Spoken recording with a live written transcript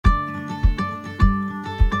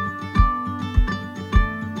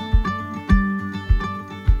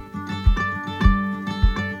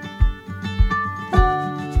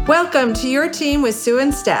Welcome to Your Teen with Sue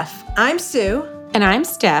and Steph. I'm Sue. And I'm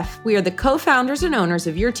Steph. We are the co-founders and owners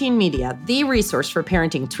of Your Teen Media, the resource for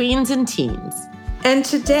parenting tweens and teens. And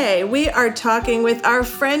today we are talking with our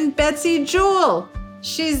friend Betsy Jewell.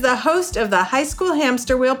 She's the host of the High School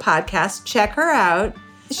Hamster Wheel podcast. Check her out.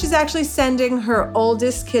 She's actually sending her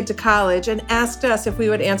oldest kid to college and asked us if we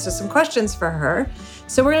would answer some questions for her.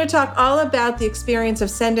 So we're going to talk all about the experience of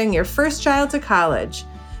sending your first child to college.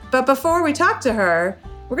 But before we talk to her,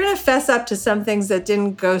 we're going to fess up to some things that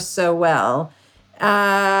didn't go so well.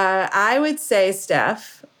 I would say,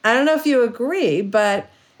 Steph, I don't know if you agree, but,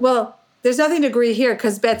 well, there's nothing to agree here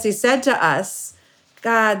because Betsy said to us,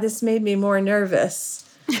 God, this made me more nervous.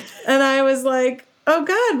 And I was like, oh,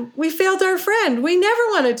 God, we failed our friend. We never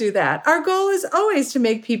want to do that. Our goal is always to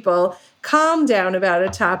make people calm down about a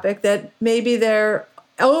topic that maybe they're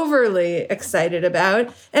overly excited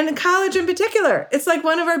about. And in college in particular, it's like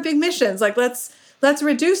one of our big missions. Like, let's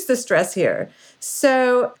reduce the stress here.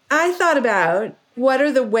 So I thought about what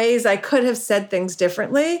are the ways I could have said things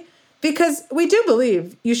differently, because we do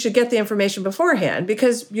believe you should get the information beforehand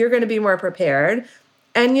because you're going to be more prepared.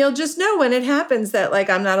 And you'll just know when it happens that, like,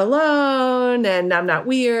 I'm not alone and I'm not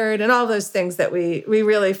weird and all those things that we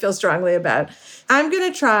really feel strongly about. I'm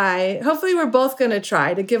going to try, hopefully we're both going to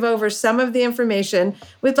try to give over some of the information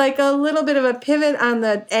with like a little bit of a pivot on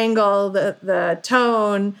the angle, the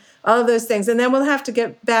tone, all of those things. And then we'll have to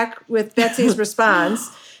get back with Betsy's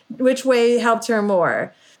response, which way helped her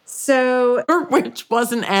more. So, Or which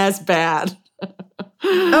wasn't as bad.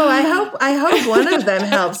 Oh, I hope one of them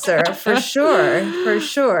helps her, for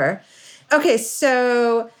sure. Okay,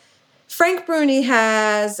 so Frank Bruni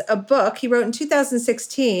has a book he wrote in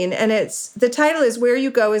 2016, and the title is Where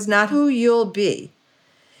You Go Is Not Who You'll Be.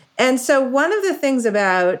 And so one of the things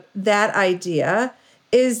about that idea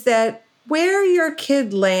is that where your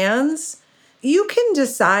kid lands, you can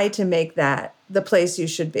decide to make that the place you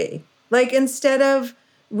should be. Like, instead of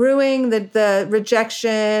ruining the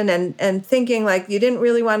rejection and thinking like you didn't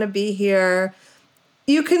really want to be here,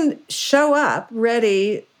 you can show up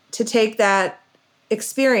ready to take that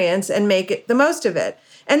experience and make it the most of it.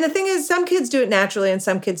 And the thing is, some kids do it naturally and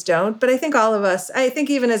some kids don't. But I think all of us, I think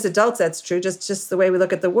even as adults, that's true, just the way we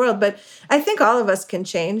look at the world. But I think all of us can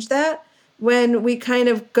change that when we kind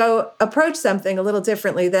of approach something a little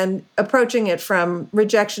differently than approaching it from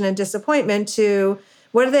rejection and disappointment to,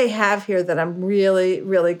 what do they have here that I'm really,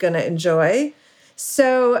 really going to enjoy?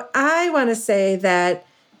 So I want to say that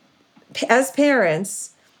as parents,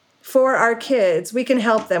 for our kids, we can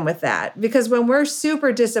help them with that. Because when we're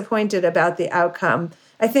super disappointed about the outcome,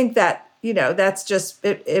 I think that, that's just,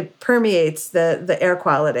 it permeates the air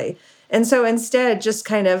quality. And so instead, just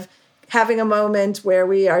kind of having a moment where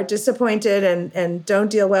we are disappointed and don't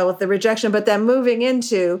deal well with the rejection, but then moving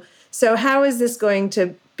into, so how is this going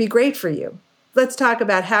to be great for you? Let's talk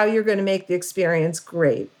about how you're going to make the experience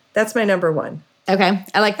great. That's my number one. Okay,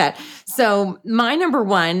 I like that. So my number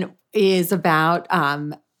one is about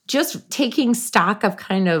just taking stock of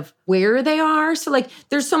kind of where they are. So like,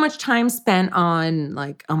 there's so much time spent on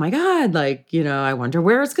like, oh my God, like, I wonder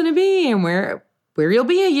where it's going to be and where you'll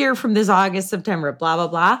be a year from this August, September, blah, blah,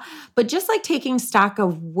 blah. But just like taking stock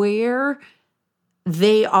of where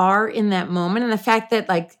they are in that moment and the fact that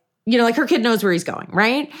like her kid knows where he's going,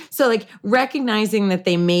 right? So like recognizing that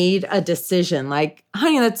they made a decision, like,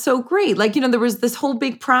 honey, that's so great. Like, there was this whole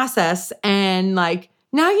big process and like,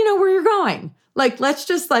 now you know where you're going. Like, let's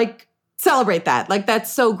just like celebrate that. Like,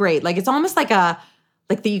 that's so great. Like, it's almost like that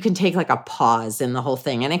you can take like a pause in the whole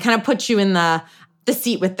thing and it kind of puts you in the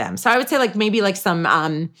seat with them. So I would say like maybe like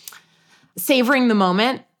some savoring the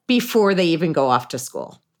moment before they even go off to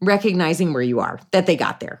school, recognizing where you are, that they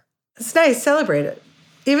got there. It's nice. Celebrate it.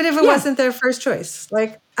 Even if it wasn't their first choice.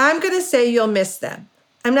 Like, I'm going to say you'll miss them.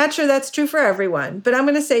 I'm not sure that's true for everyone, but I'm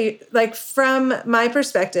going to say, like, from my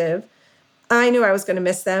perspective, I knew I was going to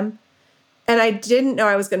miss them, and I didn't know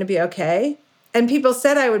I was going to be okay. And people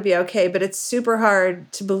said I would be okay, but it's super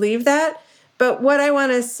hard to believe that. But what I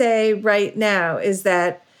want to say right now is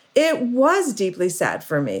that it was deeply sad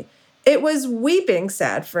for me. It was weeping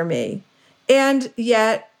sad for me. And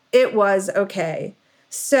yet it was okay.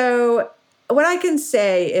 So what I can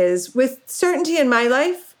say is, with certainty in my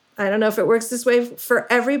life, I don't know if it works this way for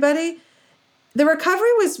everybody, the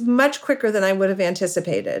recovery was much quicker than I would have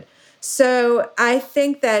anticipated. So I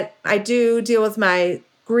think that I do deal with my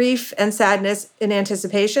grief and sadness in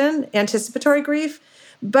anticipatory grief,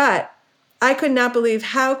 but I could not believe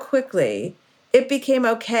how quickly it became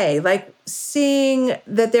okay. Like, seeing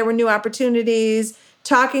that there were new opportunities,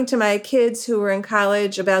 talking to my kids who were in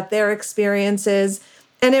college about their experiences.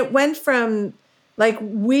 And it went from like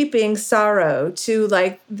weeping sorrow to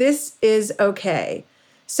like, this is okay.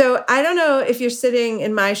 So I don't know if you're sitting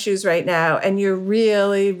in my shoes right now and you're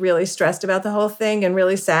really, really stressed about the whole thing and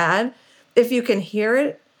really sad, if you can hear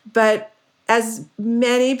it. But as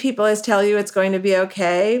many people as tell you it's going to be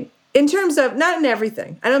okay, in terms of, not in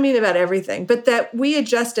everything, I don't mean about everything, but that we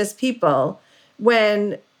adjust as people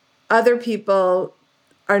when other people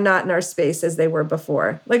are not in our space as they were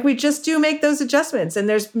before. Like we just do make those adjustments. And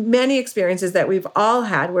there's many experiences that we've all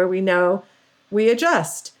had where we know we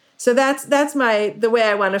adjust. So that's the way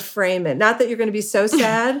I want to frame it. Not that you're going to be so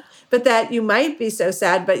sad, but that you might be so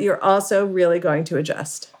sad, but you're also really going to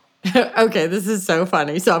adjust. Okay, this is so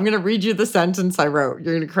funny. So I'm going to read you the sentence I wrote.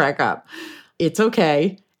 You're going to crack up. It's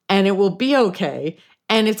okay, and it will be okay.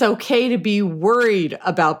 And it's okay to be worried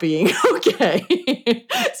about being okay.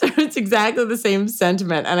 So it's exactly the same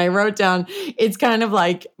sentiment. And I wrote down, it's kind of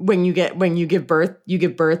like when you give birth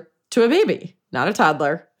to a baby, not a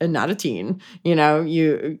toddler and not a teen. You know,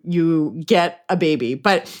 you get a baby.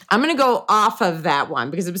 But I'm going to go off of that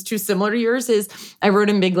one because it was too similar to yours. Is I wrote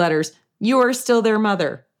in big letters, you are still their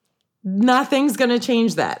mother. Nothing's going to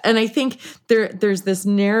change that. And I think there's this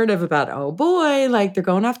narrative about, oh boy, like they're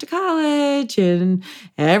going off to college and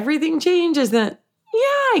everything changes. That, yeah,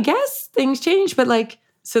 I guess things change. But like,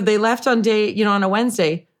 so they left on a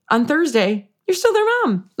Wednesday. On Thursday, you're still their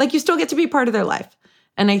mom. Like you still get to be part of their life.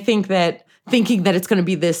 And I think that thinking that it's going to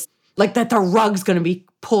be this, like that the rug's going to be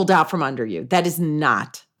pulled out from under you, that is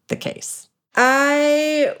not the case.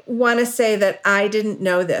 I want to say that I didn't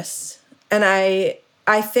know this. And I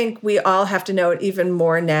think we all have to know it even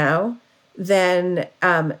more now than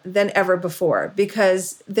ever before,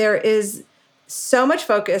 because there is so much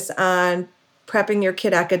focus on prepping your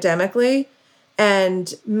kid academically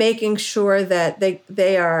and making sure that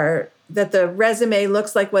that the resume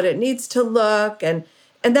looks like what it needs to look, and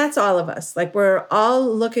that's all of us. Like we're all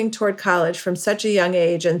looking toward college from such a young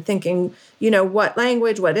age and thinking, what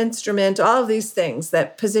language, what instrument, all of these things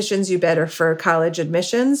that positions you better for college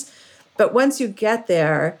admissions. But once you get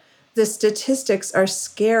there, the statistics are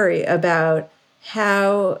scary about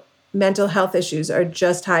how mental health issues are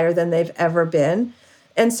just higher than they've ever been.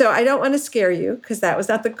 And so I don't want to scare you because that was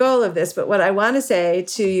not the goal of this. But what I want to say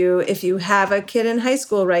to you, if you have a kid in high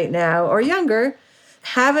school right now or younger,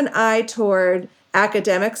 have an eye toward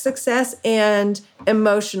academic success and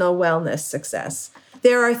emotional wellness success.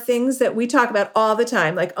 There are things that we talk about all the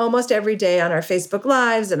time, like almost every day on our Facebook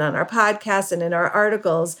Lives and on our podcasts and in our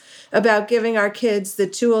articles about giving our kids the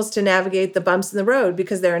tools to navigate the bumps in the road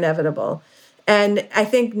because they're inevitable. And I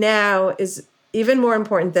think now is even more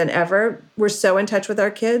important than ever. We're so in touch with our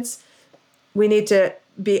kids. We need to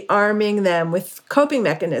be arming them with coping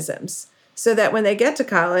mechanisms so that when they get to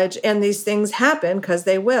college and these things happen, because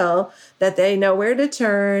they will, that they know where to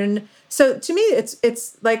turn. So to me,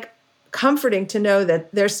 it's like comforting to know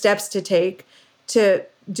that there's steps to take to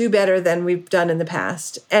do better than we've done in the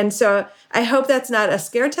past. And so I hope that's not a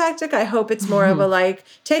scare tactic. I hope it's more of a like,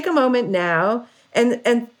 take a moment now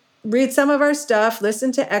and read some of our stuff,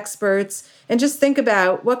 listen to experts, and just think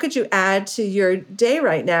about what could you add to your day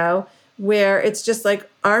right now where it's just like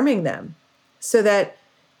arming them so that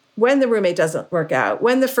when the roommate doesn't work out,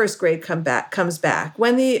 when the first grade comes back,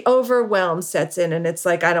 when the overwhelm sets in and it's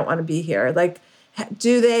like, I don't want to be here. Like,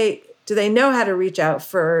 do they know how to reach out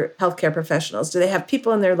for healthcare professionals? Do they have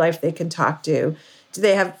people in their life they can talk to? Do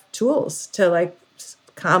they have tools to like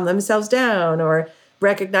calm themselves down or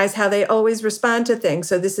recognize how they always respond to things?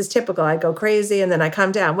 So this is typical. I go crazy and then I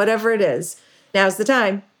calm down. Whatever it is, now's the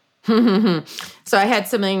time. So I had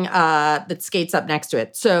something that skates up next to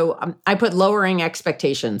it. So I put lowering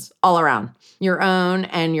expectations all around, your own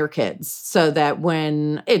and your kids, so that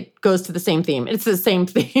when it goes to the same theme, it's the same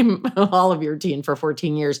theme all of your teen for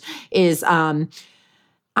 14 years, is I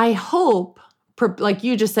hope, like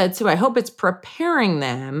you just said, Sue, I hope it's preparing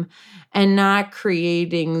them and not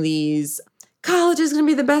creating these, college is going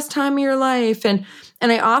to be the best time of your life. And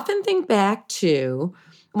I often think back to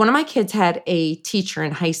one of my kids had a teacher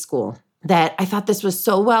in high school that I thought this was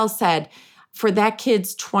so well said. For that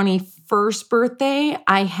kid's 21st birthday,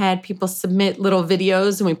 I had people submit little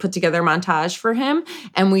videos and we put together a montage for him.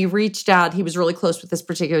 And we reached out. He was really close with this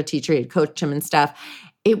particular teacher. He had coached him and stuff.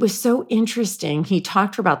 It was so interesting. He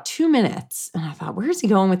talked for about 2 minutes. And I thought, where is he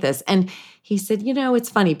going with this? And he said, it's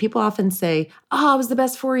funny. People often say, it was the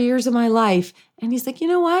best 4 years of my life. And he's like, you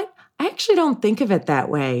know what? I actually don't think of it that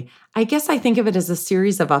way. I guess I think of it as a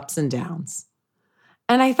series of ups and downs.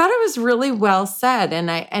 And I thought it was really well said. And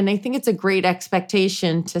I think it's a great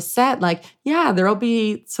expectation to set. Like, yeah, there'll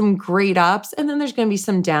be some great ups and then there's going to be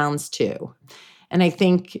some downs too. And I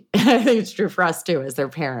think it's true for us too as their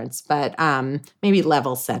parents, but maybe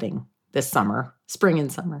level setting this summer, spring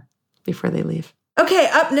and summer before they leave. Okay,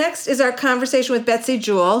 up next is our conversation with Betsy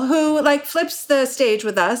Jewell, who flips the stage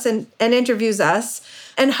with us and interviews us.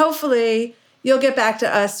 And hopefully you'll get back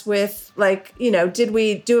to us with did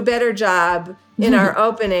we do a better job in our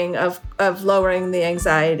opening of lowering the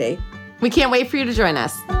anxiety? We can't wait for you to join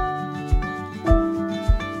us.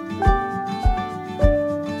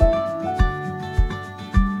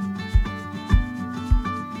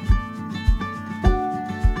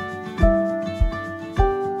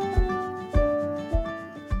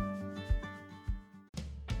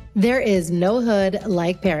 There is no hood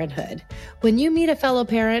like parenthood. When you meet a fellow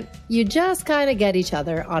parent, you just kind of get each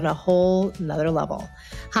other on a whole nother level.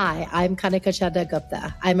 Hi, I'm Kanika Chadda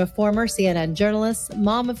Gupta. I'm a former CNN journalist,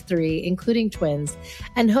 mom of 3, including twins,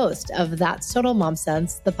 and host of That's Total Mom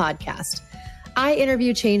Sense, the podcast. I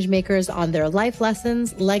interview changemakers on their life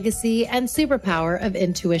lessons, legacy, and superpower of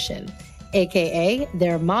intuition, aka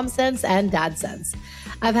their mom sense and dad sense.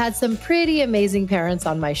 I've had some pretty amazing parents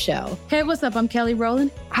on my show. Hey, what's up? I'm Kelly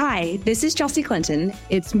Rowland. Hi, this is Chelsea Clinton.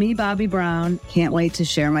 It's me, Bobby Brown. Can't wait to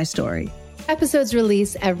share my story. Episodes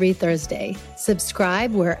release every Thursday.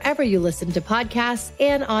 Subscribe wherever you listen to podcasts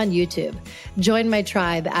and on YouTube. Join my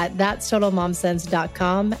tribe at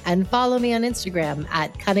thatstotalmomsense.com and follow me on Instagram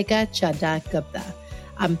at Kanika Chadda Gupta.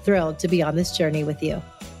 I'm thrilled to be on this journey with you.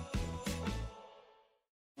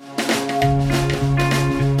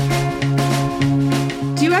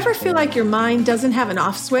 Do you ever feel like your mind doesn't have an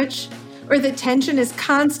off switch? Or that tension is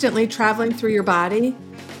constantly traveling through your body?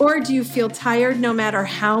 Or do you feel tired no matter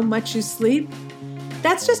how much you sleep?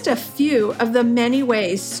 That's just a few of the many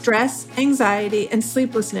ways stress, anxiety, and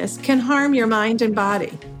sleeplessness can harm your mind and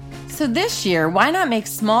body. So this year, why not make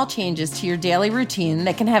small changes to your daily routine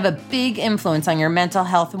that can have a big influence on your mental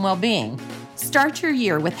health and well-being? Start your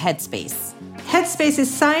year with Headspace. Headspace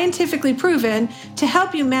is scientifically proven to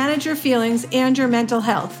help you manage your feelings and your mental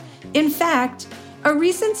health. In fact, a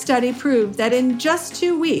recent study proved that in just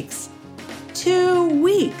 2 weeks,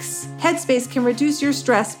 Headspace can reduce your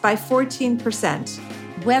stress by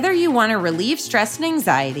 14%. Whether you want to relieve stress and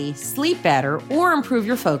anxiety, sleep better, or improve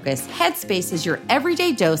your focus, Headspace is your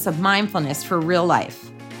everyday dose of mindfulness for real life.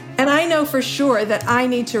 And I know for sure that I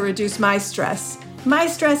need to reduce my stress. My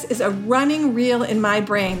stress is a running reel in my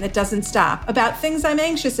brain that doesn't stop about things I'm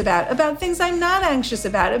anxious about things I'm not anxious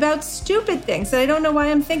about stupid things that I don't know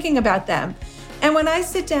why I'm thinking about them. And when I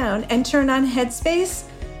sit down and turn on Headspace,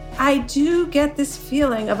 I do get this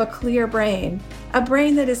feeling of a clear brain, a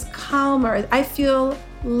brain that is calmer. I feel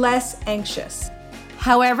less anxious.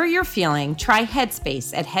 However you're feeling, try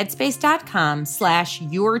Headspace at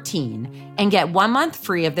headspace.com/yourteen and get 1 month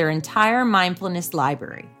free of their entire mindfulness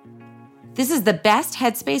library. This is the best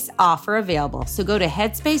Headspace offer available, so go to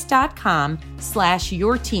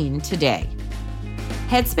headspace.com/yourteen today.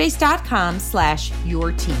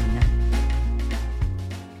 Headspace.com/yourteen.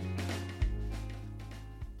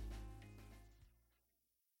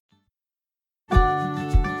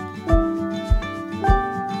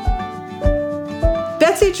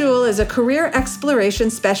 Betsy Jewell is a career exploration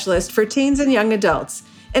specialist for teens and young adults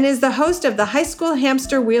and is the host of the High School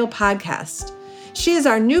Hamster Wheel podcast. She is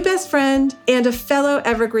our new best friend and a fellow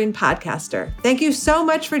Evergreen podcaster. Thank you so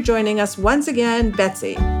much for joining us once again,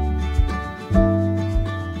 Betsy.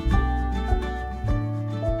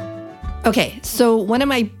 Okay, so one of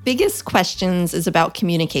my biggest questions is about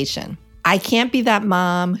communication. I can't be that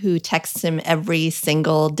mom who texts him every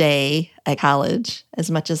single day at college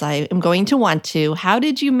as much as I am going to want to. How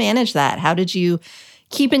did you manage that? How did you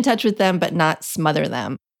keep in touch with them but not smother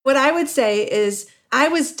them? What I would say is I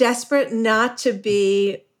was desperate not to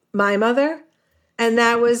be my mother, and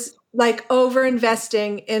that was like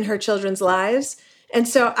over-investing in her children's lives. And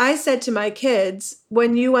so I said to my kids,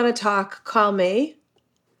 when you want to talk, call me.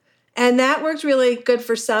 And that worked really good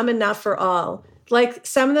for some and not for all. Like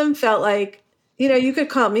some of them felt like, you could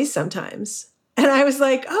call me sometimes. And I was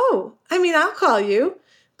like, oh, I'll call you.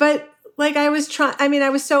 But like I was so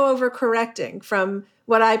overcorrecting from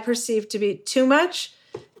what I perceived to be too much.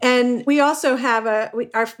 And we also have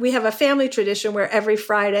we have a family tradition where every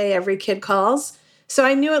Friday, every kid calls. So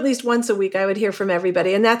I knew at least once a week I would hear from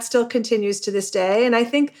everybody. And that still continues to this day. And I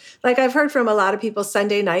think, like I've heard from a lot of people,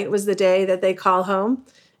 Sunday night was the day that they call home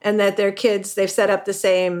and that their kids, they've set up the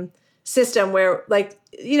same system where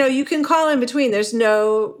you can call in between. There's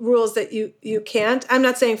no rules that you can't. I'm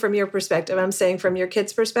not saying from your perspective. I'm saying from your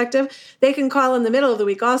kid's perspective. They can call in the middle of the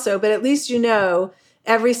week also, but at least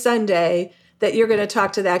every Sunday that you're going to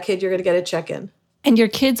talk to that kid, you're going to get a check-in. And your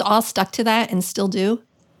kids all stuck to that and still do?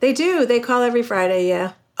 They do. They call every Friday,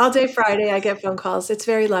 yeah. All day Friday, I get phone calls. It's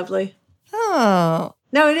very lovely. Oh.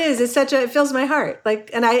 No, it is. It's it fills my heart. Like,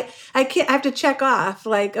 and I can't, I have to check off,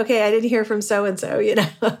 like, okay, I didn't hear from so-and-so, you know?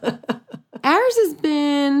 Ours has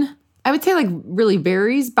been, I would say, like, really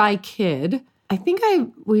varies by kid. I think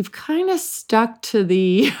we've kind of stuck to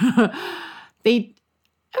I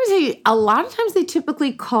would say a lot of times they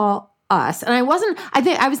typically call us. And I was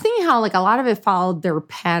thinking how, like, a lot of it followed their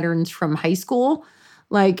patterns from high school.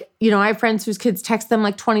 Like, you know, I have friends whose kids text them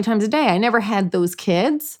like 20 times a day. I never had those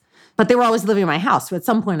kids, but they were always living in my house. So at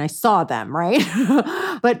some point I saw them, right?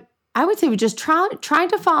 But I would say we just tried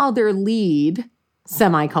to follow their lead,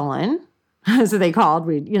 semicolon. So they called,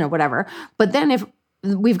 whatever. But then if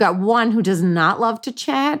we've got one who does not love to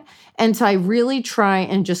chat, and so I really try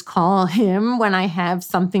and just call him when I have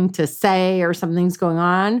something to say or something's going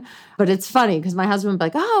on. But it's funny because my husband would be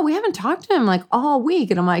like, oh, we haven't talked to him like all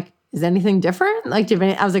week. And I'm like, is anything different? Like, do you have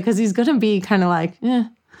any? I was like, because he's going to be kind of like,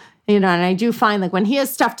 and I do find like when he has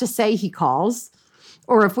stuff to say, he calls.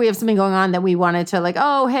 Or if we have something going on that we wanted to like,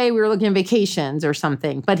 oh, hey, we were looking at vacations or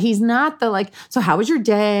something. But he's not the like, so how was your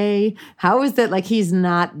day? How is that? Like, he's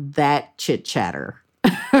not that chit chatter,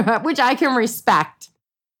 which I can respect.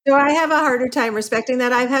 So I have a harder time respecting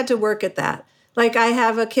that. I've had to work at that. Like, I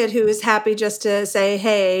have a kid who is happy just to say,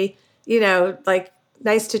 hey, like,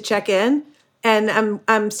 nice to check in. And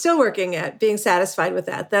I'm still working at being satisfied with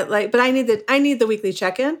that. But I need the weekly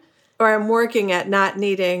check-in, or I'm working at not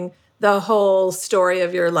needing the whole story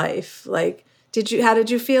of your life. Like, how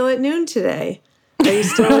did you feel at noon today? Are you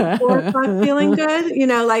still at 4 o'clock feeling good?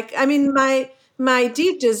 My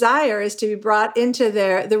deep desire is to be brought into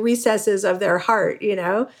the recesses of their heart,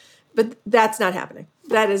 but that's not happening.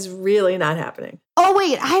 That is really not happening. Oh,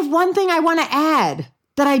 wait, I have one thing I want to add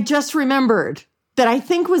that I just remembered that I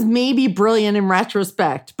think was maybe brilliant in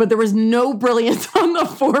retrospect, but there was no brilliance on the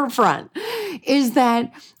forefront, is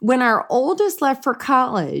that when our oldest left for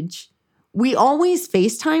college, we always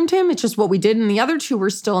FaceTimed him. It's just what we did. And the other two were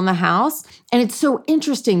still in the house. And it's so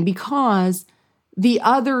interesting because the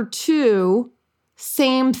other two,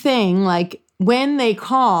 same thing, like when they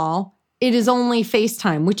call, it is only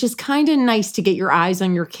FaceTime, which is kind of nice to get your eyes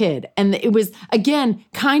on your kid. And it was, again,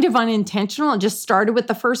 kind of unintentional. It just started with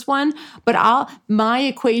the first one. But my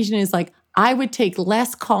equation is like, I would take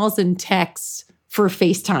less calls and texts for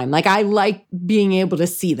FaceTime. Like, I like being able to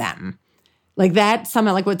see them. Like that,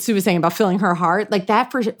 something like what Sue was saying about filling her heart, like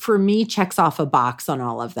that for me checks off a box on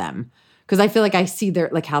all of them. Because I feel like I see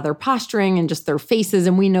how they're posturing and just their faces,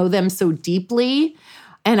 and we know them so deeply.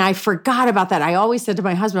 And I forgot about that. I always said to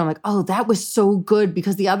my husband, I'm like, oh, that was so good,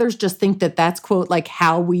 because the others just think that that's, quote, like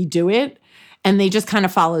how we do it. And they just kind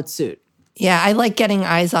of followed suit. Yeah, I like getting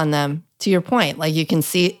eyes on them, to your point. Like you can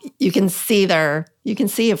see if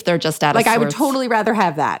they're just out of sorts. Like I would totally rather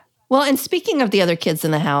have that. Well, and speaking of the other kids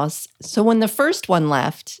in the house, so when the first one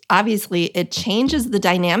left, obviously it changes the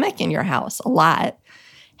dynamic in your house a lot.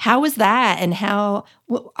 How was that? And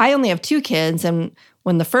I only have 2 kids, and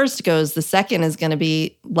when the first goes, the second is going to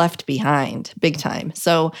be left behind big time.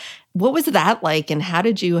 So what was that like, and how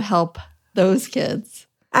did you help those kids?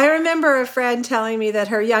 I remember a friend telling me that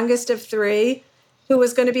her youngest of 3, who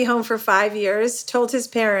was going to be home for 5 years, told his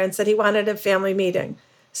parents that he wanted a family meeting.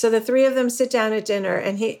 So the 3 of them sit down at dinner,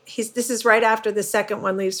 and this is right after the second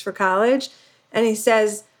one leaves for college. And he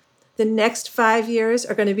says, the next 5 years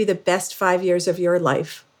are going to be the best 5 years of your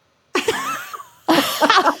life.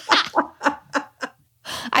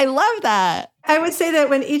 I love that. I would say that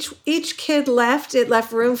when each kid left, it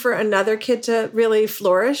left room for another kid to really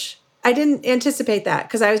flourish. I didn't anticipate that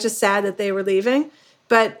because I was just sad that they were leaving.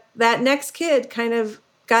 But that next kid kind of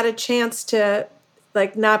got a chance to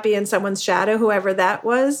like not be in someone's shadow, whoever that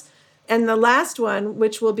was. And the last one,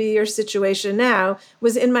 which will be your situation now,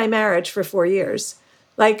 was in my marriage for 4 years.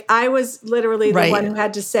 Like I was literally the one who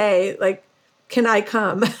had to say, like, can I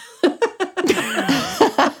come?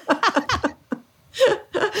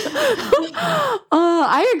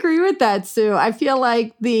 I agree with that, Sue. I feel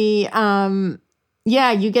like you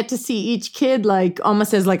get to see each kid like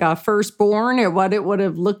almost as like a firstborn or what it would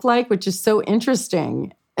have looked like, which is so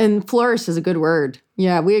interesting. And flourish is a good word.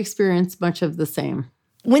 Yeah, we experienced much of the same.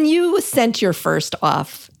 When you sent your first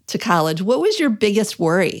off to college, what was your biggest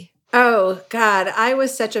worry? Oh, God, I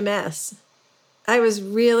was such a mess. I was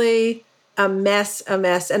really a mess.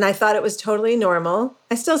 And I thought it was totally normal.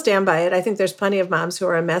 I still stand by it. I think there's plenty of moms who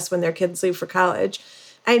are a mess when their kids leave for college.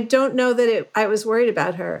 I don't know that I was worried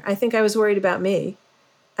about her. I think I was worried about me.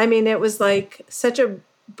 I mean, it was like such a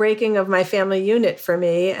breaking of my family unit for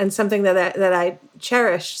me, and something that I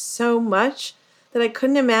cherish so much that I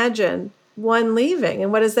couldn't imagine one leaving.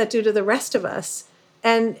 And what does that do to the rest of us?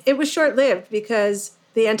 And it was short-lived because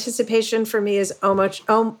the anticipation for me is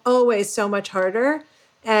always so much harder.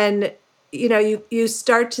 And, you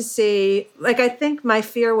start to see, like, I think my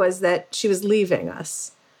fear was that she was leaving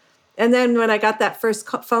us. And then when I got that first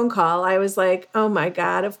phone call, I was like, oh my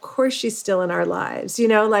God, of course she's still in our lives.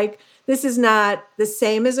 Like, this is not the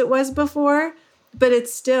same as it was before, but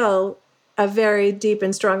it's still a very deep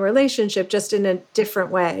and strong relationship, just in a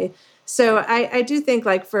different way. So I do think,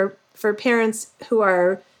 like, for parents who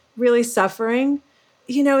are really suffering,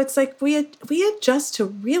 it's like we adjust to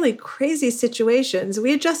really crazy situations.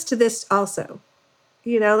 We adjust to this also.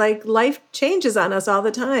 Like, life changes on us all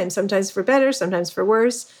the time, sometimes for better, sometimes for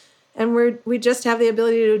worse. And we just have the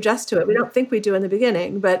ability to adjust to it. We don't think we do in the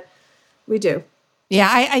beginning, but we do. Yeah,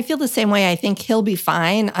 I feel the same way. I think he'll be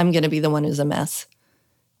fine. I'm going to be the one who's a mess.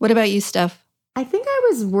 What about you, Steph? I think I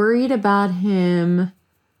was worried about him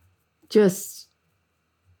just,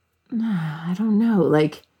 I don't know,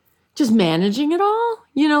 like just managing it all,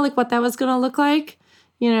 like what that was going to look like,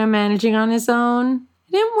 managing on his own.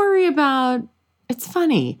 I didn't worry about, it's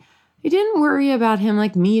funny. I didn't worry about him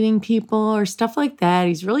like meeting people or stuff like that.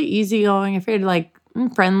 He's really easygoing. I figured like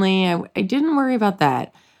friendly. I didn't worry about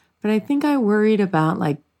that. But I think I worried about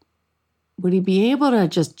like, would he be able to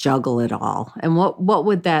just juggle it all? And what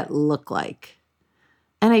would that look like?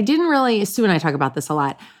 And I didn't really, Sue and I talk about this a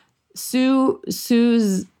lot.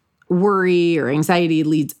 Sue's worry or anxiety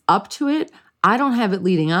leads up to it. I don't have it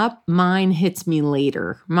leading up. Mine hits me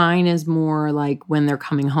later. Mine is more like when they're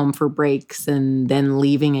coming home for breaks and then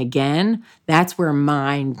leaving again. That's where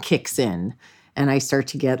mine kicks in. And I start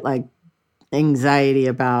to get like anxiety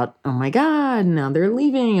about, oh my God, now they're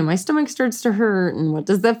leaving and my stomach starts to hurt. And what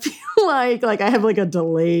does that feel like? Like I have like a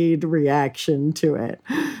delayed reaction to it.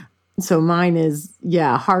 So mine is,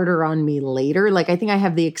 harder on me later. Like I think I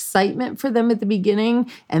have the excitement for them at the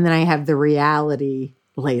beginning and then I have the reality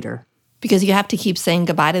later. Because you have to keep saying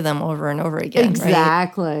goodbye to them over and over again,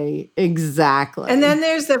 Exactly. Right? Exactly. And then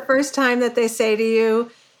there's the first time that they say to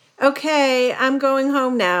you, okay, I'm going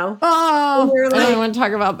home now. Oh, I don't want to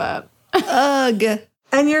talk about that. Ugh.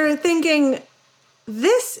 And you're thinking,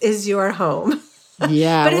 this is your home.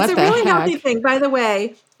 Yeah, but it's a really healthy thing. By the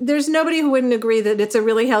way, there's nobody who wouldn't agree that it's a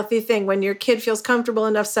really healthy thing when your kid feels comfortable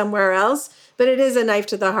enough somewhere else, but it is a knife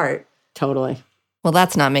to the heart. Totally. Well,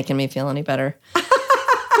 that's not making me feel any better.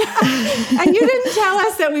 And you didn't tell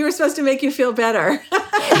us that we were supposed to make you feel better.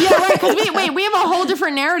 Yeah, right. Because we have a whole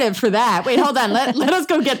different narrative for that. Wait, hold on. Let us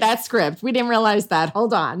go get that script. We didn't realize that.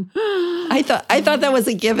 Hold on. I thought that was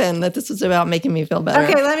a given, that this was about making me feel better.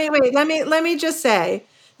 Okay, let me just say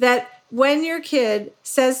that when your kid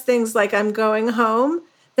says things like "I'm going home,"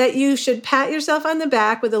 that you should pat yourself on the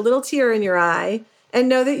back with a little tear in your eye and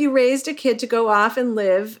know that you raised a kid to go off and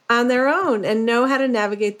live on their own and know how to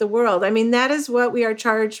navigate the world. I mean, that is what we are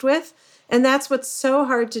charged with, and that's what's so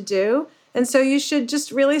hard to do. And so you should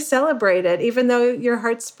just really celebrate it, even though your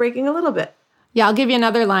heart's breaking a little bit. Yeah, I'll give you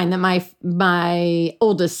another line that my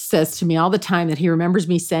oldest says to me all the time that he remembers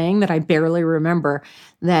me saying that I barely remember,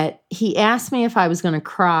 that he asked me if I was going to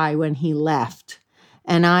cry when he left.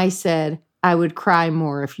 And I said, I would cry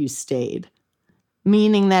more if you stayed.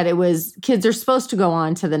 Meaning that it was, kids are supposed to go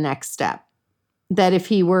on to the next step. That if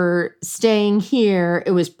he were staying here,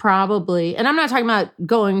 it was probably, and I'm not talking about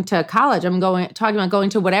going to college, talking about going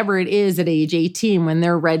to whatever it is at age 18 when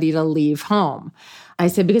they're ready to leave home. I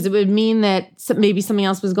said, because it would mean that maybe something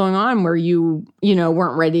else was going on where you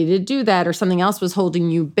weren't ready to do that, or something else was holding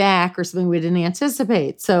you back, or something we didn't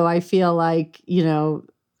anticipate. So I feel like,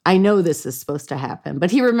 I know this is supposed to happen, but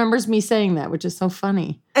he remembers me saying that, which is so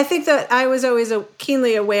funny. I think that I was always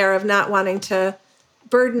keenly aware of not wanting to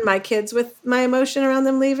burden my kids with my emotion around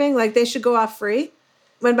them leaving. Like, they should go off free.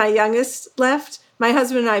 When my youngest left, my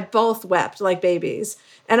husband and I both wept like babies.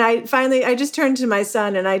 And I just turned to my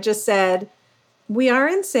son and I just said, we are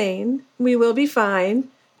insane. We will be fine.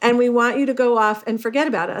 And we want you to go off and forget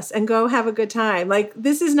about us and go have a good time. Like,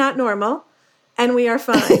 this is not normal. And we are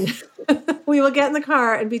fine. We will get in the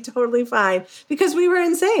car and be totally fine, because we were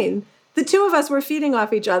insane. The two of us were feeding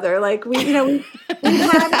off each other. Like we really,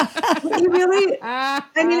 I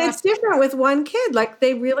mean, it's different with one kid. Like,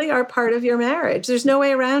 they really are part of your marriage. There's no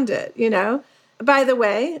way around it, By the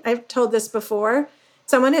way, I've told this before.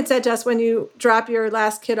 Someone had said to us, when you drop your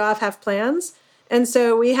last kid off, have plans. And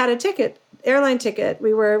so we had a airline ticket.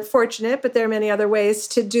 We were fortunate, but there are many other ways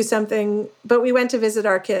to do something. But we went to visit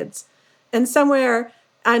our kids. And somewhere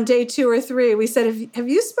on day 2 or 3, we said, have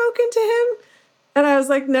you spoken to him? And I was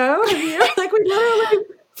like, no, have you? Like, we literally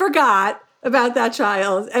forgot about that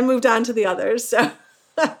child and moved on to the others. So.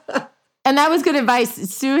 And that was good advice.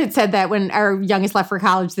 Sue had said that when our youngest left for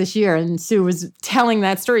college this year, and Sue was telling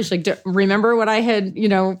that story. She's like, remember what I had,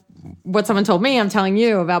 what someone told me, I'm telling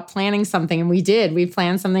you about planning something. And we did. We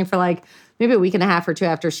planned something for like maybe a week and a half or two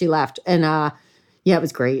after she left. And yeah, it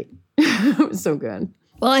was great. It was so good.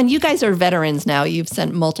 Well, and you guys are veterans now. You've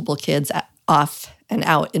sent multiple kids off and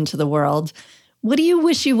out into the world. What do you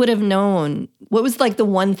wish you would have known? What was like the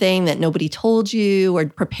one thing that nobody told you or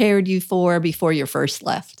prepared you for before you first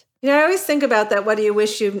left? I always think about that. What do you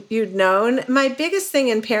wish you'd known? My biggest thing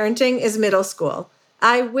in parenting is middle school.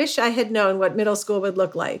 I wish I had known what middle school would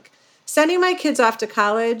look like. Sending my kids off to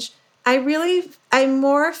college, I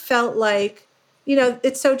more felt like,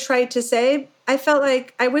 it's so trite to say, I felt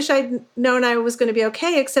like I wish I'd known I was going to be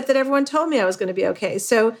okay, except that everyone told me I was going to be okay.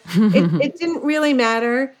 So it didn't really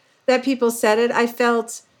matter that people said it. I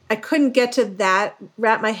felt I couldn't get to that,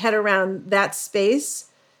 wrap my head around that space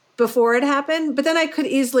before it happened, but then I could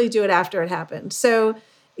easily do it after it happened. So,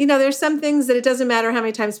 there's some things that it doesn't matter how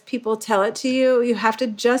many times people tell it to you. You have to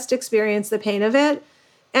just experience the pain of it.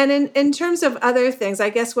 And in terms of other things,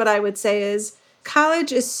 I guess what I would say is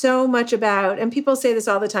college is so much about, and people say this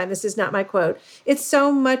all the time, this is not my quote, it's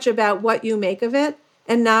so much about what you make of it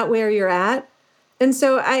and not where you're at. And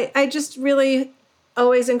so I just really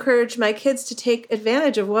always encourage my kids to take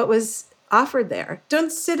advantage of what was offered there. Don't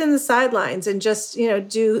sit in the sidelines and just,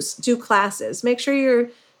 do classes. Make sure you're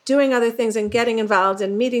doing other things and getting involved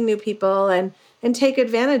and meeting new people and take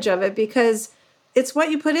advantage of it, because it's what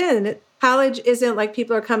you put in. College isn't like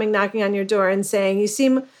people are coming knocking on your door and saying, you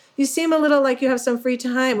seem a little like you have some free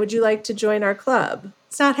time. Would you like to join our club?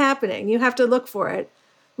 It's not happening. You have to look for it,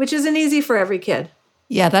 which isn't easy for every kid.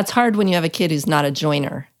 Yeah, that's hard when you have a kid who's not a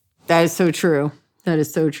joiner. That is so true. That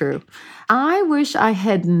is so true. I wish I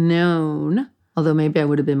had known, although maybe I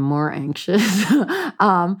would have been more anxious,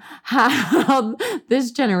 how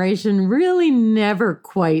this generation really never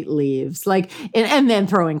quite leaves. Like, and then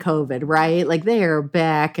throw in COVID, right? Like they are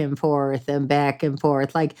back and forth and back and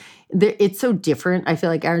forth. Like it's so different. I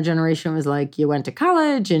feel like our generation was like, you went to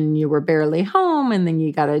college and you were barely home, and then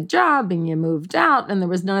you got a job and you moved out, and there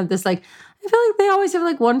was none of this. Like, I feel like they always have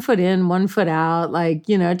like one foot in, one foot out, like,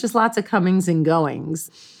 just lots of comings and goings.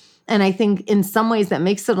 And I think in some ways that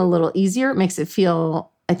makes it a little easier. It makes it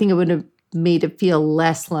feel, I think it would have made it feel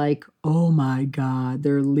less like, oh my God,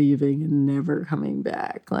 they're leaving and never coming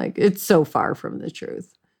back. Like it's so far from the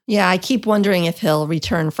truth. Yeah, I keep wondering if he'll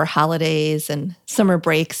return for holidays and summer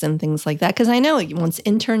breaks and things like that. Because I know once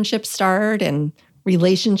internships start and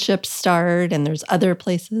relationships start and there's other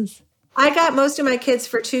places. I got most of my kids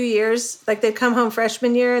for 2 years. Like they'd come home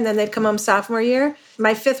freshman year and then they'd come home sophomore year.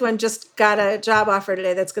 My fifth one just got a job offer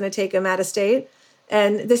today that's going to take him out of state.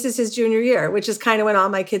 And this is his junior year, which is kind of when all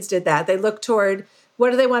my kids did that. They look toward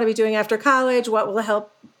what do they want to be doing after college? What will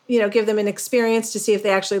help, give them an experience to see if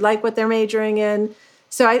they actually like what they're majoring in.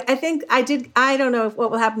 So I think I don't know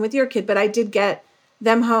what will happen with your kid, but I did get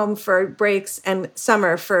them home for breaks and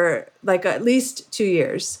summer for like at least 2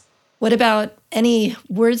 years. What about any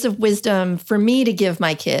words of wisdom for me to give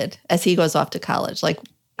my kid as he goes off to college? Like,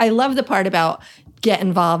 I love the part about get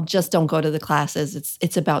involved, just don't go to the classes.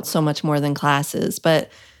 It's about so much more than classes. But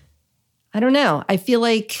I don't know. I feel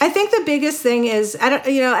like I think the biggest thing is I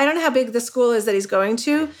don't know how big the school is that he's going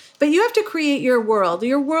to, but you have to create your world.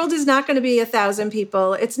 Your world is not going to be 1,000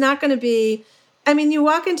 people. It's not going to be. You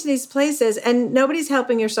walk into these places and nobody's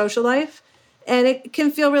helping your social life. And it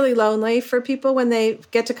can feel really lonely for people when they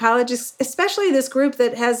get to college, especially this group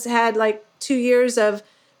that has had like 2 years of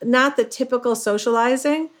not the typical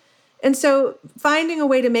socializing. And so finding a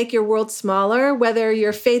way to make your world smaller, whether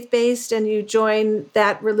you're faith-based and you join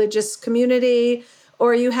that religious community,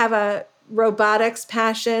 or you have a robotics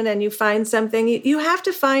passion and you find something, you have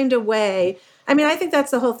to find a way. I think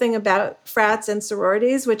that's the whole thing about frats and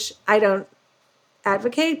sororities, which I don't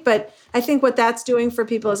advocate, but I think what that's doing for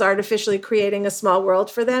people is artificially creating a small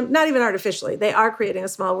world for them. Not even artificially, they are creating a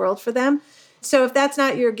small world for them. So if that's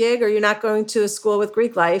not your gig, or you're not going to a school with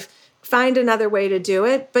Greek life, find another way to do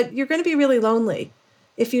it. But you're going to be really lonely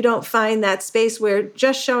if you don't find that space where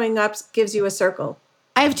just showing up gives you a circle.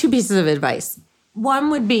 I have 2 pieces of advice.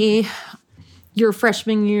 One would be your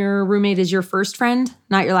freshman year roommate is your first friend,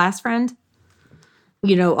 not your last friend.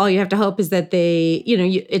 All you have to hope is that they,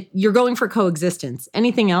 you're going for coexistence.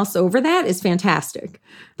 Anything else over that is fantastic.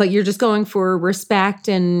 But you're just going for respect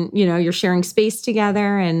and, you're sharing space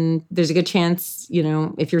together. And there's a good chance,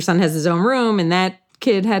 if your son has his own room and that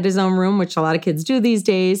kid had his own room, which a lot of kids do these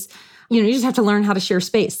days, you just have to learn how to share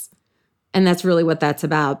space. And that's really what that's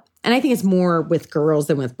about. And I think it's more with girls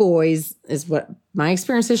than with boys, is what my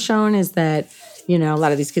experience has shown, is that, a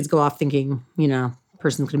lot of these kids go off thinking,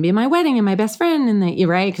 person's going to be at my wedding and my best friend, and they,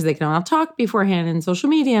 right? Because they can all talk beforehand and social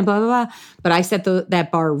media and blah, blah, blah. But I set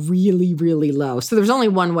that bar really, really low. So there's only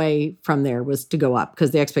one way from there was to go up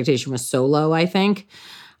because the expectation was so low, I think.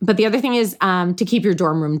 But the other thing is to keep your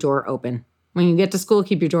dorm room door open. When you get to school,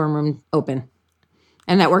 keep your dorm room open.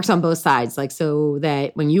 And that works on both sides. Like, so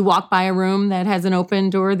that when you walk by a room that has an open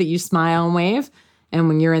door, that you smile and wave. And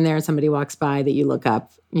when you're in there and somebody walks by, that you look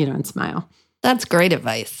up, and smile. That's great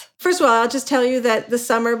advice. First of all, I'll just tell you that the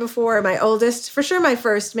summer before my oldest, for sure my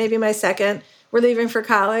first, maybe my second, were leaving for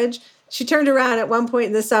college, she turned around at one point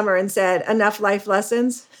in the summer and said, "Enough life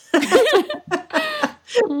lessons."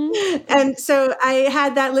 And so I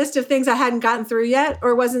had that list of things I hadn't gotten through yet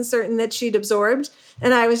or wasn't certain that she'd absorbed.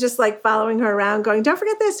 And I was just like following her around going, don't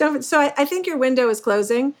forget this. So I think your window is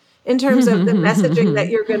closing in terms of the messaging that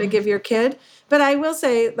you're going to give your kid. But I will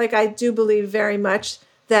say, like, I do believe very much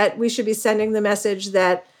that we should be sending the message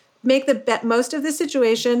that make the most of the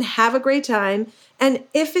situation, have a great time. And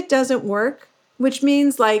if it doesn't work, which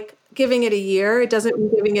means like giving it a year, it doesn't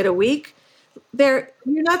mean giving it a week, you're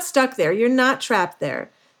not stuck there. You're not trapped there.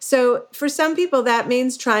 So for some people, that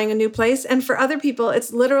means trying a new place. And for other people,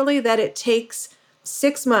 it's literally that it takes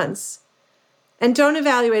 6 months. And don't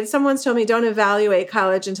evaluate. Someone's told me don't evaluate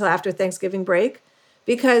college until after Thanksgiving break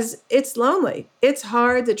because it's lonely. It's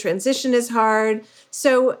hard. The transition is hard.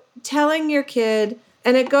 So telling your kid,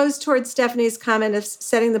 and it goes towards Stephanie's comment of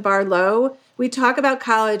setting the bar low. We talk about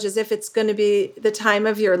college as if it's going to be the time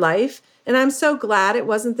of your life. And I'm so glad it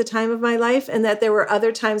wasn't the time of my life and that there were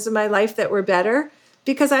other times of my life that were better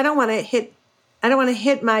because I don't want to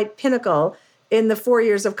hit my pinnacle in the 4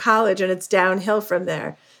 years of college and it's downhill from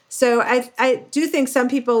there. So I do think some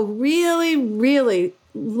people really, really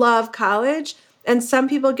love college and some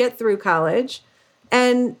people get through college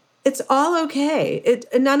and it's all okay.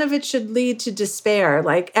 None of it should lead to despair.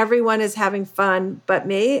 Like everyone is having fun but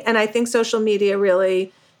me. And I think social media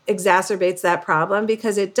really exacerbates that problem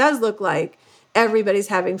because it does look like everybody's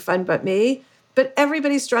having fun but me, but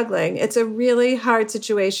everybody's struggling. It's a really hard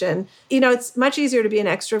situation. It's much easier to be an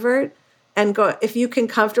extrovert and go, if you can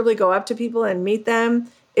comfortably go up to people and meet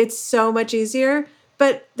them, it's so much easier.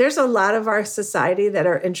 But there's a lot of our society that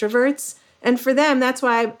are introverts. And for them, that's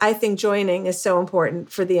why I think joining is so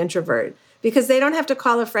important for the introvert because they don't have to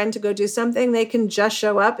call a friend to go do something. They can just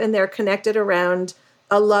show up and they're connected around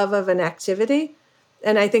a love of an activity.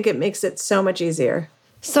 And I think it makes it so much easier.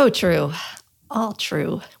 So true. All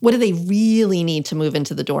true. What do they really need to move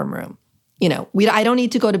into the dorm room? I don't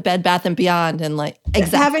need to go to Bed Bath & Beyond and like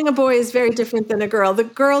exactly. Having a boy is very different than a girl. The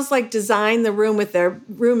girls like design the room with their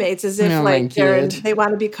roommates as if they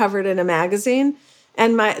want to be covered in a magazine.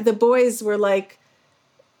 And the boys were like,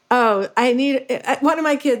 one of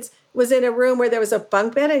my kids was in a room where there was a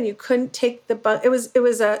bunk bed and you couldn't take the bunk. It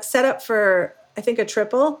was a setup for, I think, a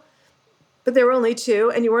triple, but there were only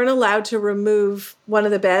two and you weren't allowed to remove one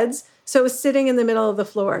of the beds. So it was sitting in the middle of the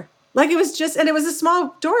floor. Like it was and it was a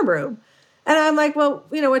small dorm room. And I'm like, well,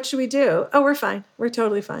 what should we do? Oh, we're fine. We're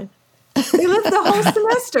totally fine. They lived the whole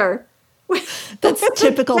semester. That's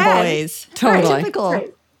typical boys. Totally. Right, typical.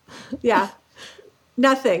 Right. Yeah.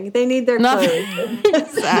 Nothing. They need their clothes.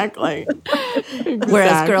 Exactly.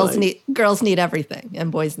 Whereas girls need everything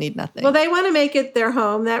and boys need nothing. Well, they want to make it their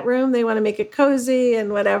home, that room. They want to make it cozy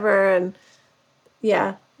and whatever. And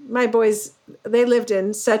yeah, my boys, they lived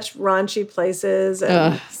in such raunchy places.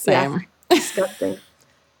 And, same. Yeah, disgusting.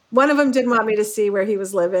 One of them didn't want me to see where he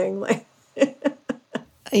was living.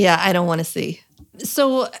 Yeah, I don't want to see.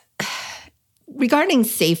 So regarding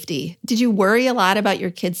safety, did you worry a lot about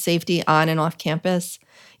your kids' safety on and off campus?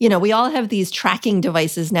 We all have these tracking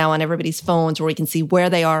devices now on everybody's phones where we can see where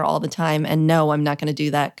they are all the time. And no, I'm not going to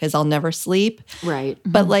do that because I'll never sleep. Right.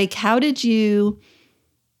 But like, how did you,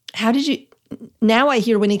 now I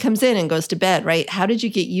hear when he comes in and goes to bed, right? How did you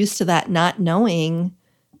get used to that, not knowing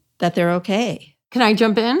that they're okay? Can I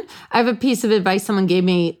jump in? I have a piece of advice someone gave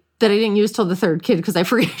me that I didn't use till the third kid because I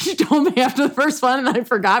forgot. She told me after the first one and I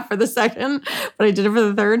forgot for the second, but I did it for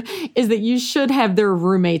the third, is that you should have their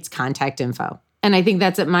roommate's contact info. And I think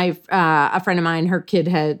that's at a friend of mine, her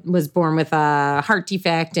kid was born with a heart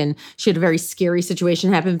defect and she had a very scary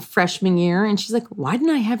situation happen freshman year. And she's like, why didn't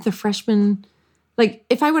I have the freshman? Like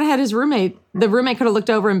if I would have had his roommate, the roommate could have looked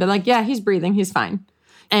over and been like, yeah, he's breathing. He's fine.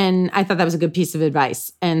 And I thought that was a good piece of advice.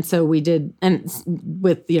 And so we did. And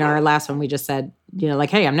with, our last one, we just said, like,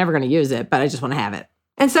 hey, I'm never going to use it, but I just want to have it.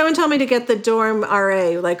 And someone told me to get the dorm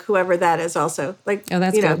RA, like whoever that is also. Like, oh,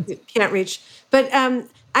 that's good. Can't reach. But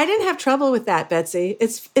I didn't have trouble with that, Betsy.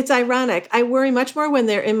 It's ironic. I worry much more when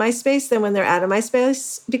they're in my space than when they're out of my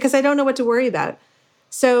space because I don't know what to worry about.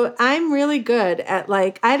 So I'm really good at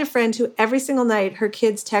like, I had a friend who every single night her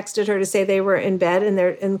kids texted her to say they were in bed and they're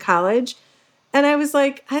in college. And I was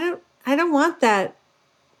like, I don't want that.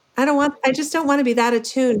 I just don't want to be that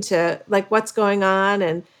attuned to like what's going on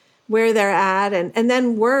and where they're at and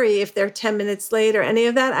then worry if they're 10 minutes late or any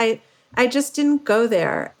of that. I just didn't go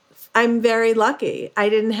there. I'm very lucky. I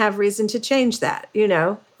didn't have reason to change that,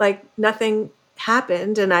 like nothing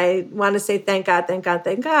happened. And I want to say, thank God, thank God,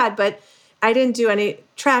 thank God. But I didn't do any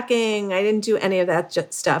tracking. I didn't do any of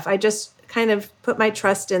that stuff. I just kind of put my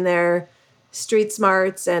trust in their street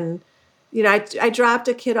smarts. And, I dropped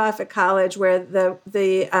a kid off at college where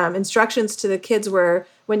the instructions to the kids were,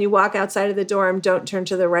 when you walk outside of the dorm, don't turn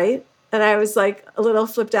to the right. And I was like a little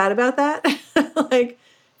flipped out about that. Like,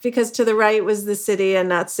 because to the right was the city and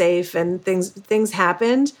not safe and things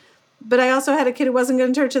happened. But I also had a kid who wasn't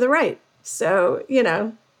going to turn to the right. So,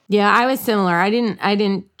 Yeah, I was similar. I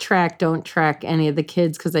didn't don't track any of the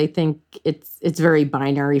kids because I think it's very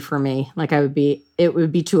binary for me. Like it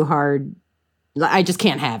would be too hard. I just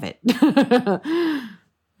can't have it.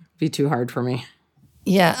 Be too hard for me.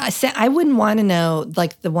 Yeah, I wouldn't want to know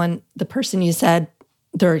like the person you said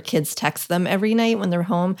their kids text them every night when they're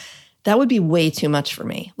home. That would be way too much for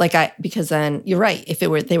me. Because then you're right. If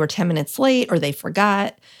they were 10 minutes late or they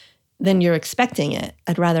forgot, then you're expecting it.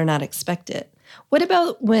 I'd rather not expect it. What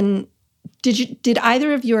about did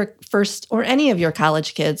either of your first or any of your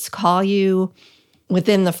college kids call you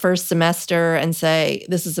within the first semester and say,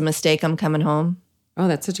 this is a mistake, I'm coming home? Oh,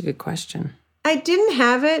 that's such a good question. I didn't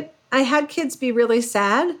have it. I had kids be really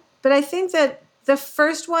sad, but I think that the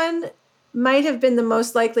first one might have been the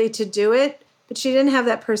most likely to do it, but she didn't have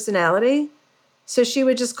that personality. So she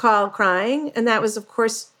would just call crying. And that was, of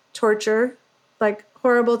course, torture, like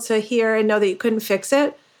horrible to hear and know that you couldn't fix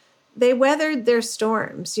it. They weathered their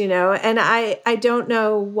storms, and I don't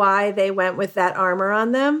know why they went with that armor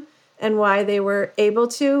on them and why they were able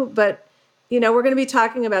to. But, we're going to be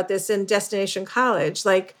talking about this in Destination College.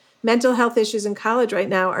 Like mental health issues in college right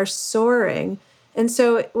now are soaring. And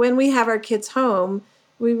so when we have our kids home,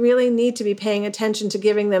 we really need to be paying attention to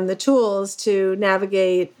giving them the tools to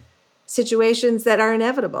navigate situations that are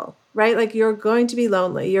inevitable, right? Like you're going to be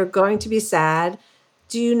lonely. You're going to be sad.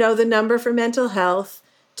 Do you know the number for mental health?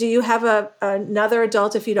 Do you have another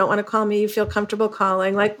adult, if you don't want to call me, you feel comfortable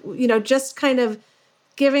calling? Like, just kind of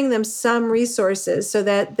giving them some resources so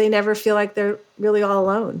that they never feel like they're really all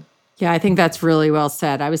alone. Yeah, I think that's really well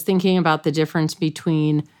said. I was thinking about the difference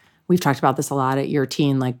between, we've talked about this a lot at Your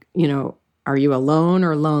Teen, like, are you alone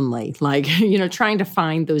or lonely? Like, trying to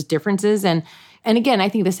find those differences. And again, I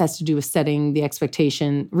think this has to do with setting the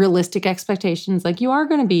expectation, realistic expectations. Like you are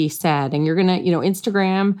going to be sad and you're going to,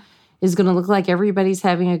 Instagram is going to look like everybody's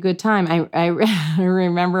having a good time. I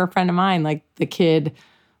remember a friend of mine, like the kid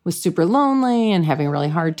was super lonely and having a really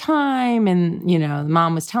hard time. And, the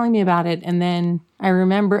mom was telling me about it. And then I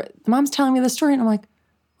remember the mom's telling me the story and I'm like,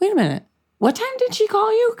 wait a minute. What time did she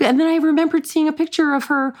call you? And then I remembered seeing a picture of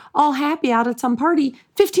her all happy out at some party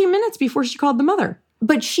 15 minutes before she called the mother.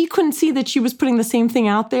 But she couldn't see that she was putting the same thing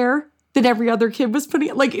out there that every other kid was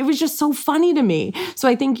putting. Like, it was just so funny to me. So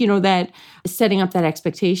I think, that setting up that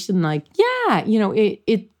expectation, like, yeah,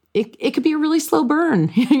 it could be a really slow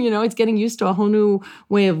burn. It's getting used to a whole new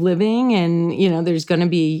way of living. And, there's going to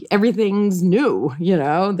be, everything's new,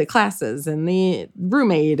 the classes and the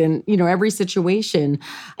roommate and, every situation.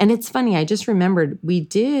 And it's funny, I just remembered we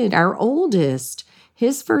did, our oldest,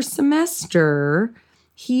 his first semester,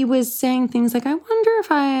 he was saying things like, I wonder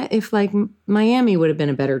if like Miami would have been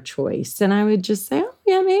a better choice. And I would just say, oh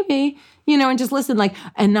yeah, maybe, and just listen, like,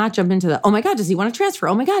 and not jump into the, oh my God, does he want to transfer?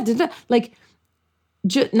 Oh my God,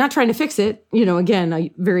 not trying to fix it, again,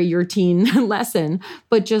 a very Your Teen lesson,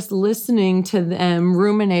 but just listening to them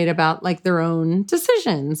ruminate about like their own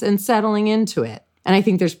decisions and settling into it. And I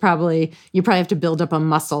think you probably have to build up a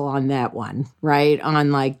muscle on that one, right?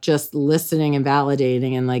 On like just listening and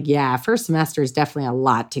validating and like, yeah, first semester is definitely a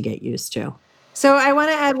lot to get used to. So I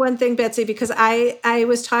want to add one thing, Betsy, because I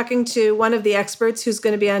was talking to one of the experts who's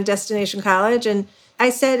going to be on Destination College, and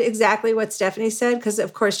I said exactly what Stephanie said, because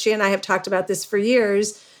of course she and I have talked about this for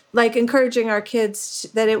years, like encouraging our kids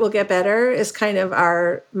that it will get better is kind of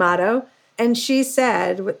our motto. And she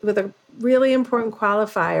said with a really important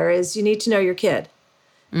qualifier is you need to know your kid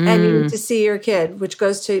and you need to see your kid, which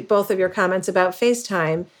goes to both of your comments about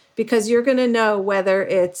FaceTime, because you're going to know whether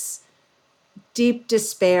it's deep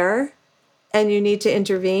despair and you need to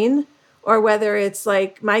intervene, or whether it's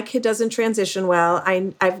like, my kid doesn't transition well.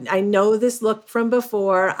 I know this look from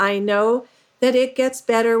before. I know that it gets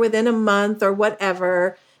better within a month or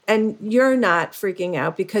whatever. and you're not freaking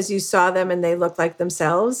out because you saw them and they look like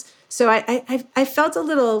themselves. So I felt a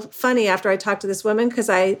little funny after I talked to this woman because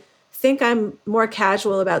I think I'm more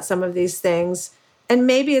casual about some of these things. And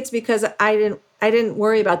maybe it's because I didn't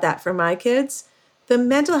worry about that for my kids. The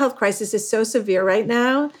mental health crisis is so severe right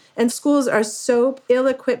now, and schools are so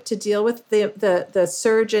ill-equipped to deal with the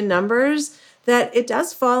surge in numbers that it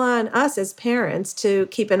does fall on us as parents to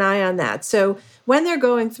keep an eye on that. So when they're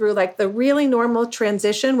going through like the really normal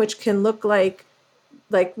transition, which can look like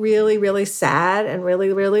really, really sad and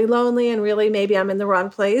really, really lonely and really maybe I'm in the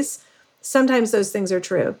wrong place, sometimes those things are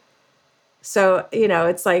true. So,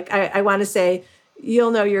 it's like I want to say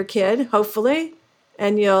you'll know your kid, hopefully,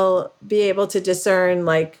 and you'll be able to discern,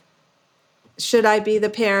 like, should I be the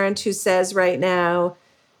parent who says right now,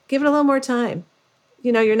 give it a little more time.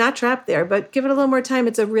 You're not trapped there, but give it a little more time.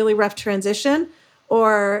 It's a really rough transition.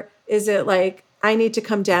 Or is it like, I need to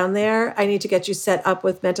come down there. I need to get you set up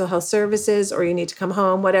with mental health services, or you need to come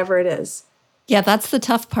home, whatever it is. Yeah, that's the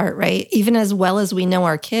tough part, right? Even as well as we know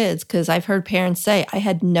our kids, because I've heard parents say, I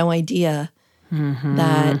had no idea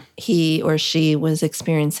that he or she was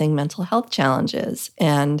experiencing mental health challenges.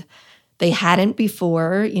 And they hadn't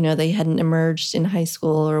before, they hadn't emerged in high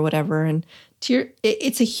school or whatever. And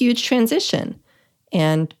it's a huge transition.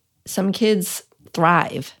 And some kids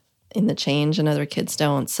thrive in the change and other kids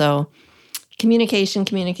don't. So communication,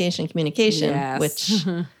 yes. which,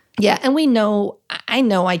 yeah. And I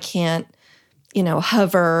know I can't,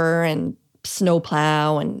 hover and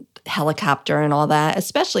snowplow and helicopter and all that,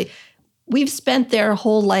 especially we've spent their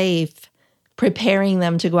whole life preparing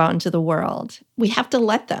them to go out into the world. We have to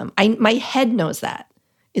let them. My head knows that.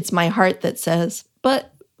 It's my heart that says,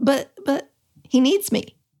 but he needs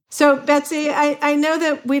me. So Betsy, I know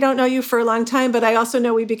that we don't know you for a long time, but I also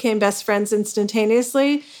know we became best friends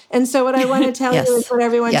instantaneously. And so what I want to tell Yes. you is what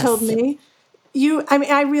everyone Yes. told me.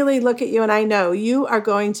 I really look at you and I know you are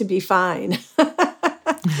going to be fine.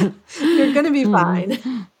 You're going to be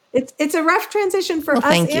fine. It's a rough transition for us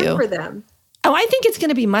thank and you. for them. Oh, I think it's going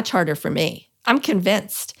to be much harder for me. I'm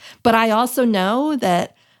convinced. But I also know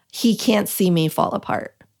that he can't see me fall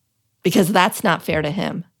apart because that's not fair to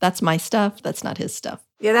him. That's my stuff. That's not his stuff.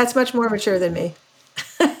 Yeah, that's much more mature than me.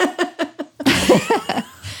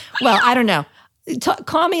 Well, I don't know.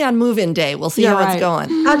 Call me on move-in day. We'll see how it's going.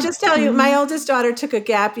 I'll just tell you, my oldest daughter took a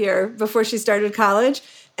gap year before she started college.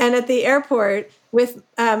 And at the airport,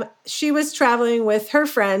 she was traveling with her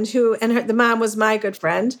friend, the mom was my good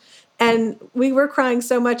friend. And we were crying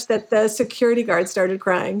so much that the security guard started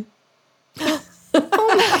crying. Oh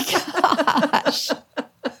my gosh.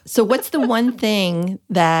 So what's the one thing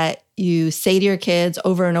that you say to your kids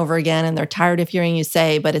over and over again and they're tired of hearing you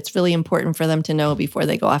say, but it's really important for them to know before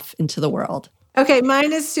they go off into the world? Okay,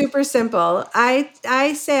 mine is super simple. I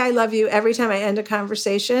say I love you every time I end a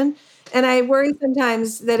conversation. And I worry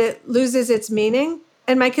sometimes that it loses its meaning.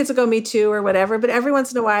 And my kids will go, me too, or whatever. But every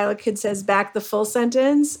once in a while, a kid says back the full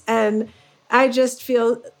sentence. And I just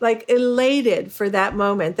feel like elated for that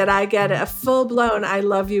moment that I get a full blown I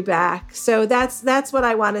love you back. So that's what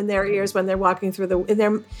I want in their ears when they're walking through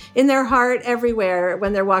in their heart everywhere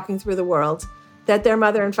when they're walking through the world, that their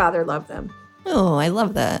mother and father love them. Oh, I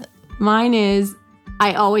love that. Mine is,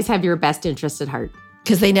 I always have your best interest at heart.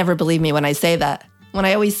 Because they never believe me when I say that. When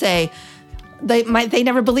I always say, they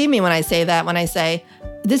never believe me when I say that. When I say,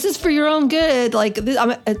 this is for your own good. Like,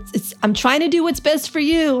 I'm trying to do what's best for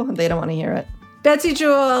you. They don't want to hear it. Betsy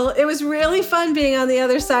Jewell, it was really fun being on the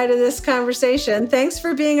other side of this conversation. Thanks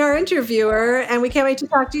for being our interviewer, and we can't wait to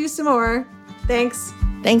talk to you some more. Thanks.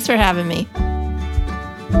 Thanks for having me.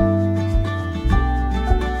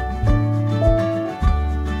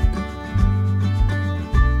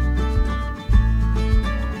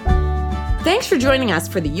 Thanks for joining us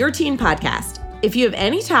for the Your Teen podcast. If you have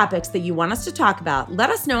any topics that you want us to talk about, let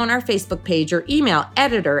us know on our Facebook page or email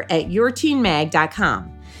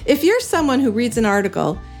editor@yourteenmag.com. If you're someone who reads an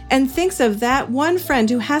article and thinks of that one friend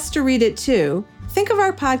who has to read it too, think of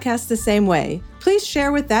our podcast the same way. Please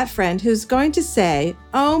share with that friend who's going to say,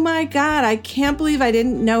 oh my God, I can't believe I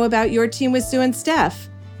didn't know about Your Teen with Sue and Steph.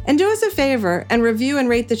 And do us a favor and review and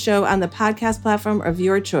rate the show on the podcast platform of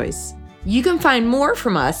your choice. You can find more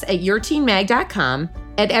from us at yourteenmag.com,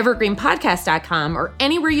 at evergreenpodcast.com, or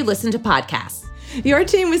anywhere you listen to podcasts. Your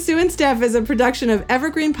Teen with Sue and Steph is a production of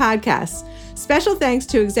Evergreen Podcasts. Special thanks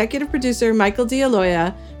to executive producer Michael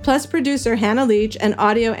D'Aloia, plus producer Hannah Leach and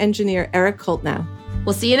audio engineer Eric Koltnow.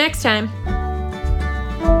 We'll see you next time.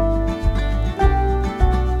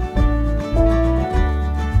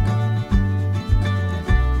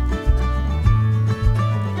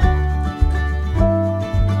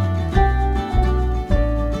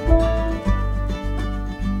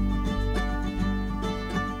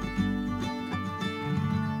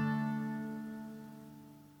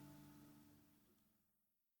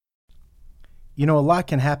 You know, a lot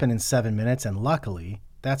can happen in 7 minutes, and luckily,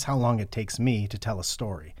 that's how long it takes me to tell a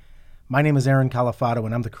story. My name is Aaron Califato,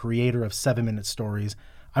 and I'm the creator of 7 Minute Stories.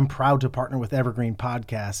 I'm proud to partner with Evergreen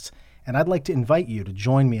Podcasts, and I'd like to invite you to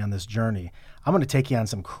join me on this journey. I'm going to take you on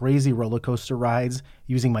some crazy roller coaster rides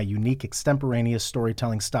using my unique extemporaneous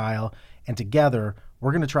storytelling style, and together,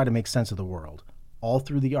 we're going to try to make sense of the world, all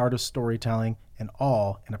through the art of storytelling and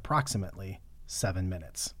all in approximately 7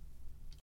 minutes.